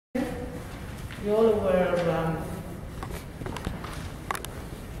You're all aware of,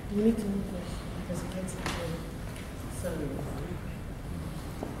 you need to move this because it gets into sorry.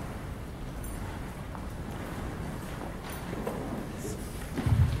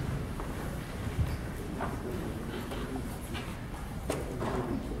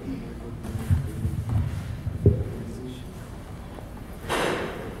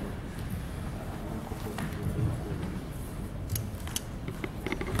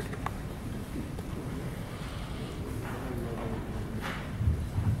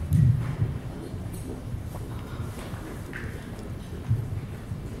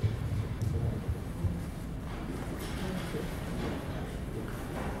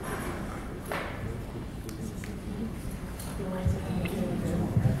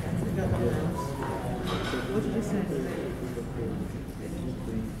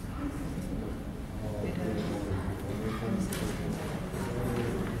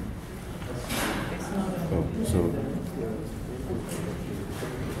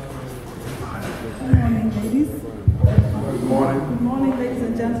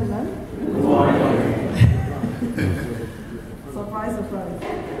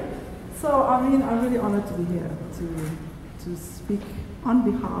 To speak on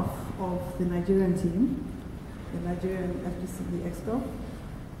behalf of the Nigerian team, the Nigerian AFGCEAA Exco.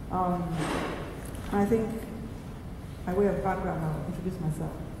 I think, by way of background, I'll introduce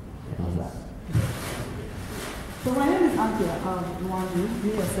myself. How's that? So my name is Anthea, Nwandu,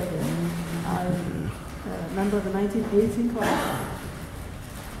 I'm a member of the 1918 class.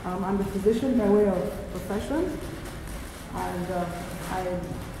 I'm a physician by way of profession, and I'm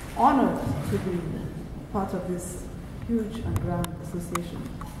honored to be part of this huge and grand association.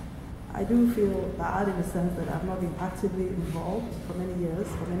 I do feel bad in the sense that I've not been actively involved for many years,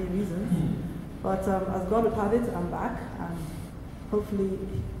 for many reasons. But as God would have it, I'm back and hopefully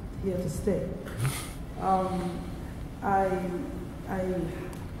here to stay. I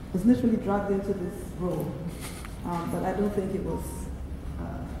was literally dragged into this role, but I don't think it was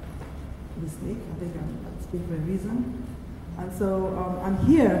a mistake. I think it's been for a reason. And so I'm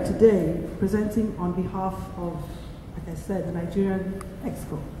here today presenting on behalf of, like I said, the Nigerian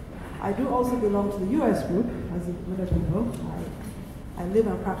Exco. I do also belong to the US group, as you know. I live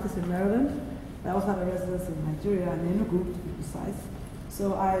and practice in Maryland. I also have a residence in Nigeria and Enugu, to be precise.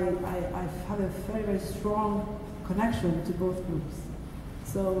 So I have a very, very strong connection to both groups.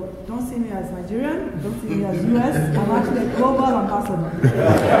 So don't see me as Nigerian, don't see me as US. I'm actually a global ambassador.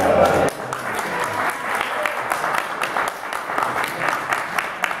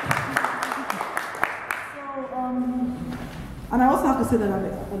 And I also have to say that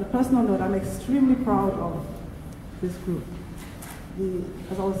on a personal note, I'm extremely proud of this group.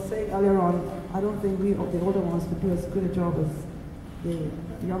 As I was saying earlier on, I don't think we, the older ones, could do as good a job as the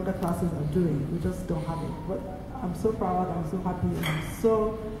younger classes are doing. We just don't have it. But I'm so proud, I'm so happy, and I'm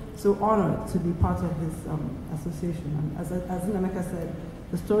so honored to be part of this association. And as Nnameka said,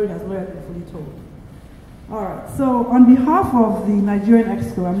 the story has not yet been fully told. All right, so on behalf of the Nigerian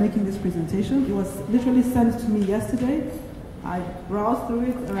Exco, I'm making this presentation. It was literally sent to me yesterday. I browsed through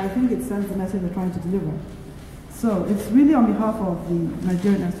it, and I think it sends the message we're trying to deliver. So it's really on behalf of the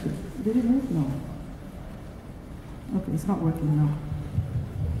Nigerian Exco. Did it move? No. Okay, it's not working now.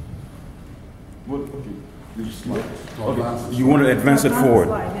 What? Okay. You just like okay. You want to advance it forward?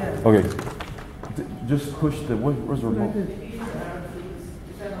 Slide, yeah. Okay. Just push the. Where's the remote?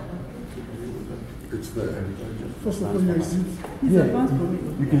 It's there. First of all, yeah.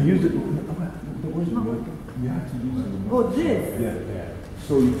 You can use it. Where's the remote? You have to use it. Oh, this? Yeah.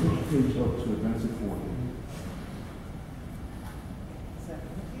 So you push the page up to advance it forward.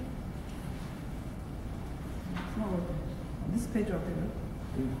 It's not working. This page up here.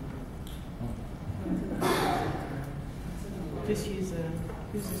 Just use a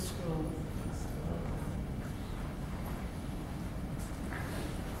scroll.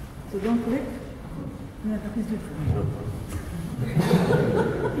 So don't click? Yeah, please do it for me.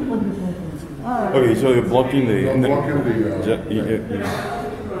 Okay, so you're blocking the.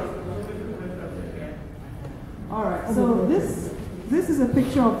 All right. So this is a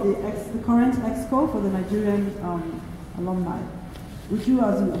picture of the current exco for the Nigerian alumni. Which you,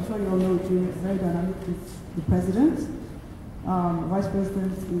 as I'm sure you all know, is very dynamic with the president. Vice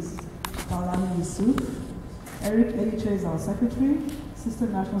President is Paulani Yusuf. Eric Eliche is our secretary.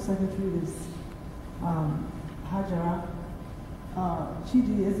 Assistant National Secretary is Hajara.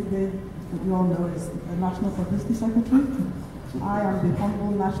 Chidi Ezebe, you all know, is the National Publicity Secretary. I am the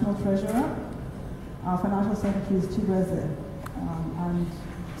humble National Treasurer. Our Financial Secretary is Chibweze. And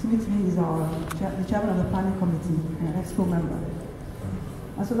Timothy is the Chairman of the Planning Committee, an Exco member.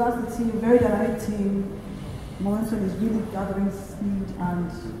 And so that's the team, very dynamic team. Momentum is really gathering speed,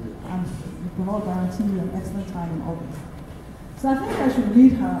 and we can all guarantee you an excellent time in August. So I think I should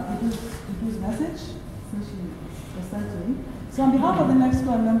read her Ibu's message, since she was sent to me. So on behalf of the next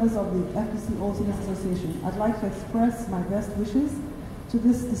and members of the FGC Ultimate Association, I'd like to express my best wishes to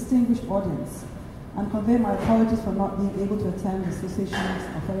this distinguished audience and convey my apologies for not being able to attend the Association's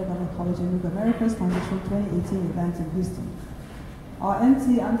of Federal Government College in New America's Transition 2018 event in Houston. Our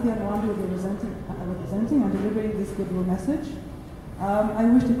NT, Anthea and Nwandu will be representing and delivering this goodwill message. I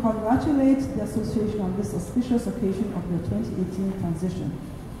wish to congratulate the Association on this auspicious occasion of your 2018 transition.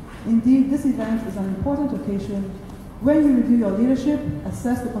 Indeed, this event is an important occasion when you review your leadership,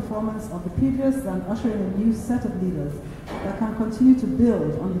 assess the performance of the previous, and usher in a new set of leaders that can continue to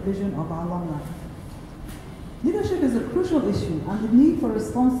build on the vision of our alumni. Leadership is a crucial issue, and the need for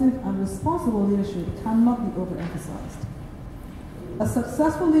responsive and responsible leadership cannot be overemphasized. A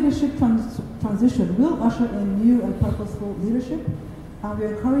successful leadership transition will usher in new and purposeful leadership, and we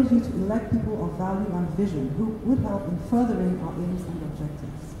encourage you to elect people of value and vision who would help in furthering our aims and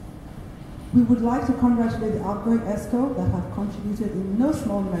objectives. We would like to congratulate the outgoing ESCO that have contributed in no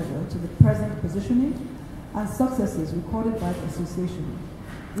small measure to the present positioning and successes recorded by the Association.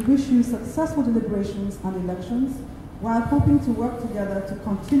 We wish you successful deliberations and elections while hoping to work together to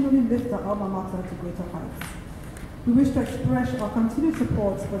continually lift the alma mater to greater heights. We wish to express our continued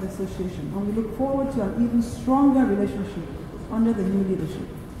support for the Association, and we look forward to an even stronger relationship under the new leadership.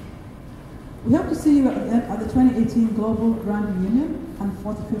 We hope to see you at the 2018 Global Grand Reunion and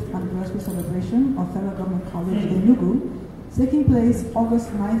 45th Anniversary Celebration of Federal Government College in Enugu, taking place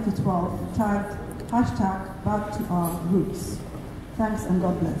August 9th to 12th, tagged hashtag Back to Our Roots. Thanks and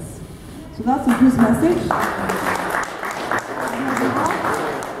God bless. So that's a Bruce message.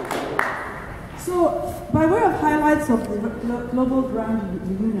 So, by way of highlights of the Global Grand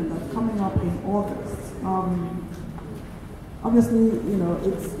Reunion that's coming up in August, obviously, you know,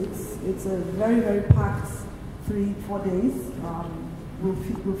 it's a very, very packed 3-4 days.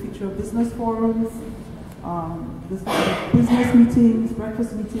 We'll feature business forums, there's business meetings,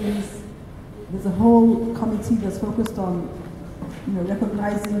 breakfast meetings. There's a whole committee that's focused on, you know,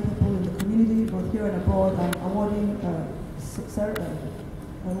 recognizing people in the community, both here and abroad, and awarding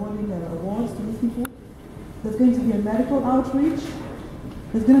awards to these people. There's going to be a medical outreach.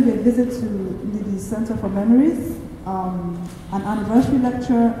 There's going to be a visit to the Center for Memories, an anniversary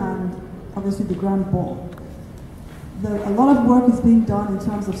lecture, and obviously the grand ball. A lot of work is being done in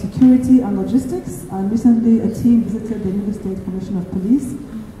terms of security and logistics, and recently a team visited the Enugu State Commission of Police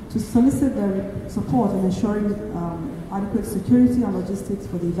to solicit their support in ensuring adequate security and logistics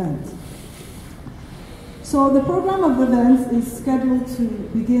for the event. So the program of events is scheduled to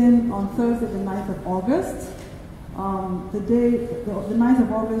begin on Thursday, the 9th of August. The 9th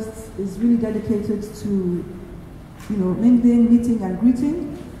of August is really dedicated to, you know, mingling, meeting, and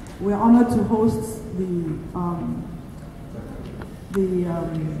greeting. We're honored to host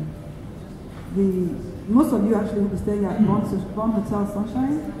most of you actually will be staying at Bon Hotel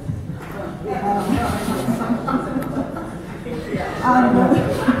Sunshine. We'll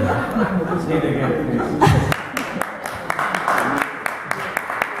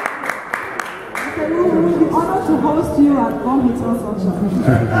be honored to host you at Bon Hotel Sunshine.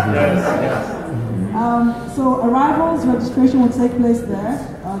 So arrivals, registration will take place there.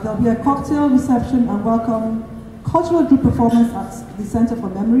 There'll be a cocktail reception and welcome cultural group performance at the Center for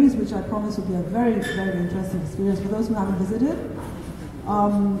Memories, which I promise will be a very, very interesting experience for those who haven't visited.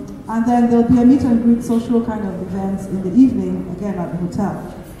 And then there'll be a meet and greet social kind of events in the evening, again at the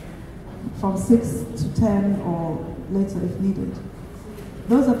hotel, from 6 to 10 or later if needed.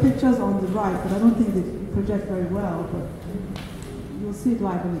 Those are pictures on the right, but I don't think they project very well, but you'll see it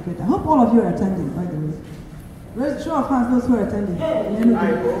live when you get there. I hope all of you are attending, by the way. Raise show of hands, those who are attending.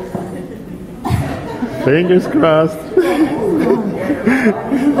 Fingers crossed.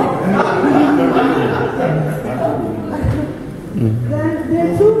 Then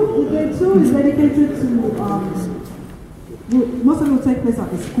day two is dedicated to, most of it will take place at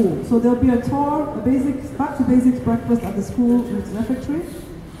the school. So there'll be a tour, back to basics breakfast at the school with refectory.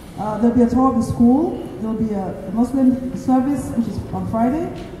 There'll be a tour of the school. There'll be a Muslim service, which is on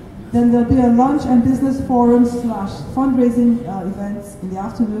Friday. Then there'll be a lunch and business forum / fundraising events in the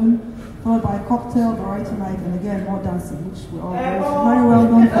afternoon, followed by a cocktail, variety night, and again, more dancing, which we're all very well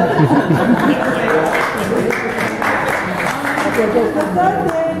known for. The third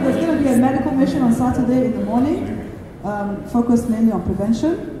day, there's going to be a medical mission on Saturday in the morning, focused mainly on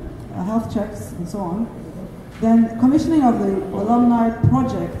prevention, health checks, and so on. Then commissioning of the alumni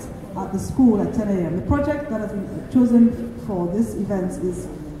project at the school at 10 a.m. The project that has been chosen for this event is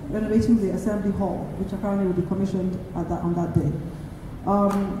renovating the assembly hall, which apparently will be commissioned on that day.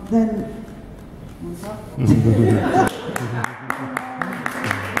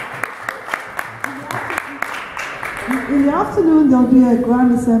 In the afternoon, there will be a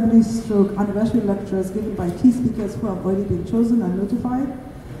grand assembly stroke anniversary lectures given by key speakers who have already been chosen and notified.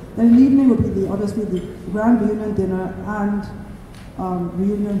 Then in the evening will be obviously the grand reunion dinner and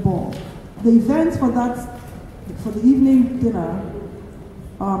reunion ball. The event for the evening dinner,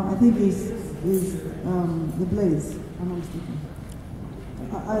 I think is the Blaze. I'm not mistaken.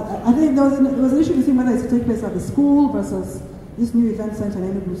 I think there was an issue between whether it's to take place at the school versus this new event center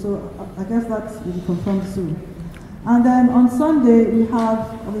in Enugu, so I guess that will be confirmed soon. And then on Sunday, we have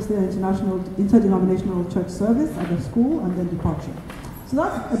obviously an interdenominational church service at the school and then departure. So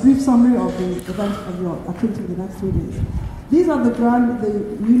that's a brief summary of the event of your activity in the next 3 days. These are the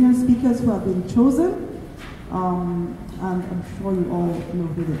union speakers who have been chosen, and I'm sure you all know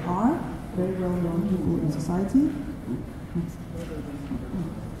who they are, very well-known people in society.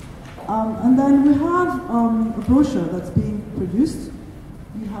 And then we have a brochure that's being produced.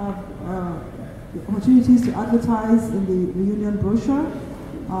 We have the opportunities to advertise in the reunion brochure,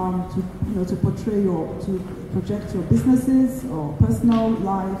 to project your businesses or personal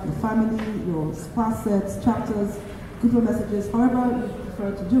life, your family, your facets, chapters, group of messages, however you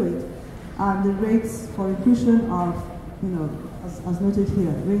prefer to do it. And the rates for inclusion are, as noted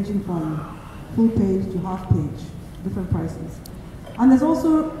here, ranging from full page to half page, different prices. And there's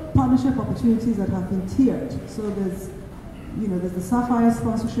also partnership opportunities that have been tiered. So there's the sapphire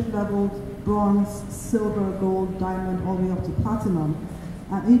sponsorship level, bronze, silver, gold, diamond, all the way up to platinum.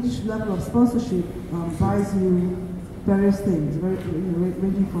 And each level of sponsorship buys you various things,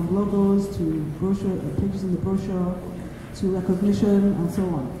 ranging from logos to brochure, pages in the brochure, to recognition, and so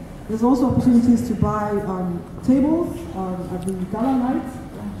on. There's also opportunities to buy tables at the gala night,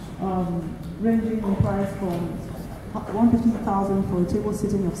 ranging in price from $150,000 for a table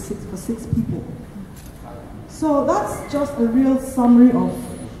sitting of for six people. So that's just a real summary of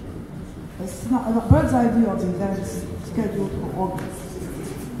a bird's eye view of the events scheduled for August.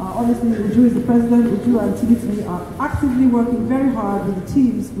 Obviously, Uju is the president. Uju and TBT are actively working very hard with the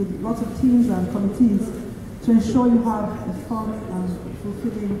teams, with lots of teams and committees, to ensure you have a fun and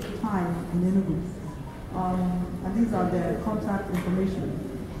fulfilling time in Enugu. And these are their contact information.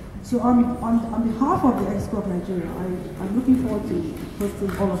 So on behalf of the Exco of Nigeria, I'm looking forward to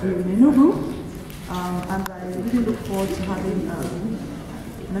hosting all of you in Enugu, and I really look forward to having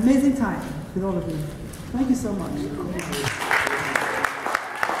an amazing time with all of you. Thank you so much.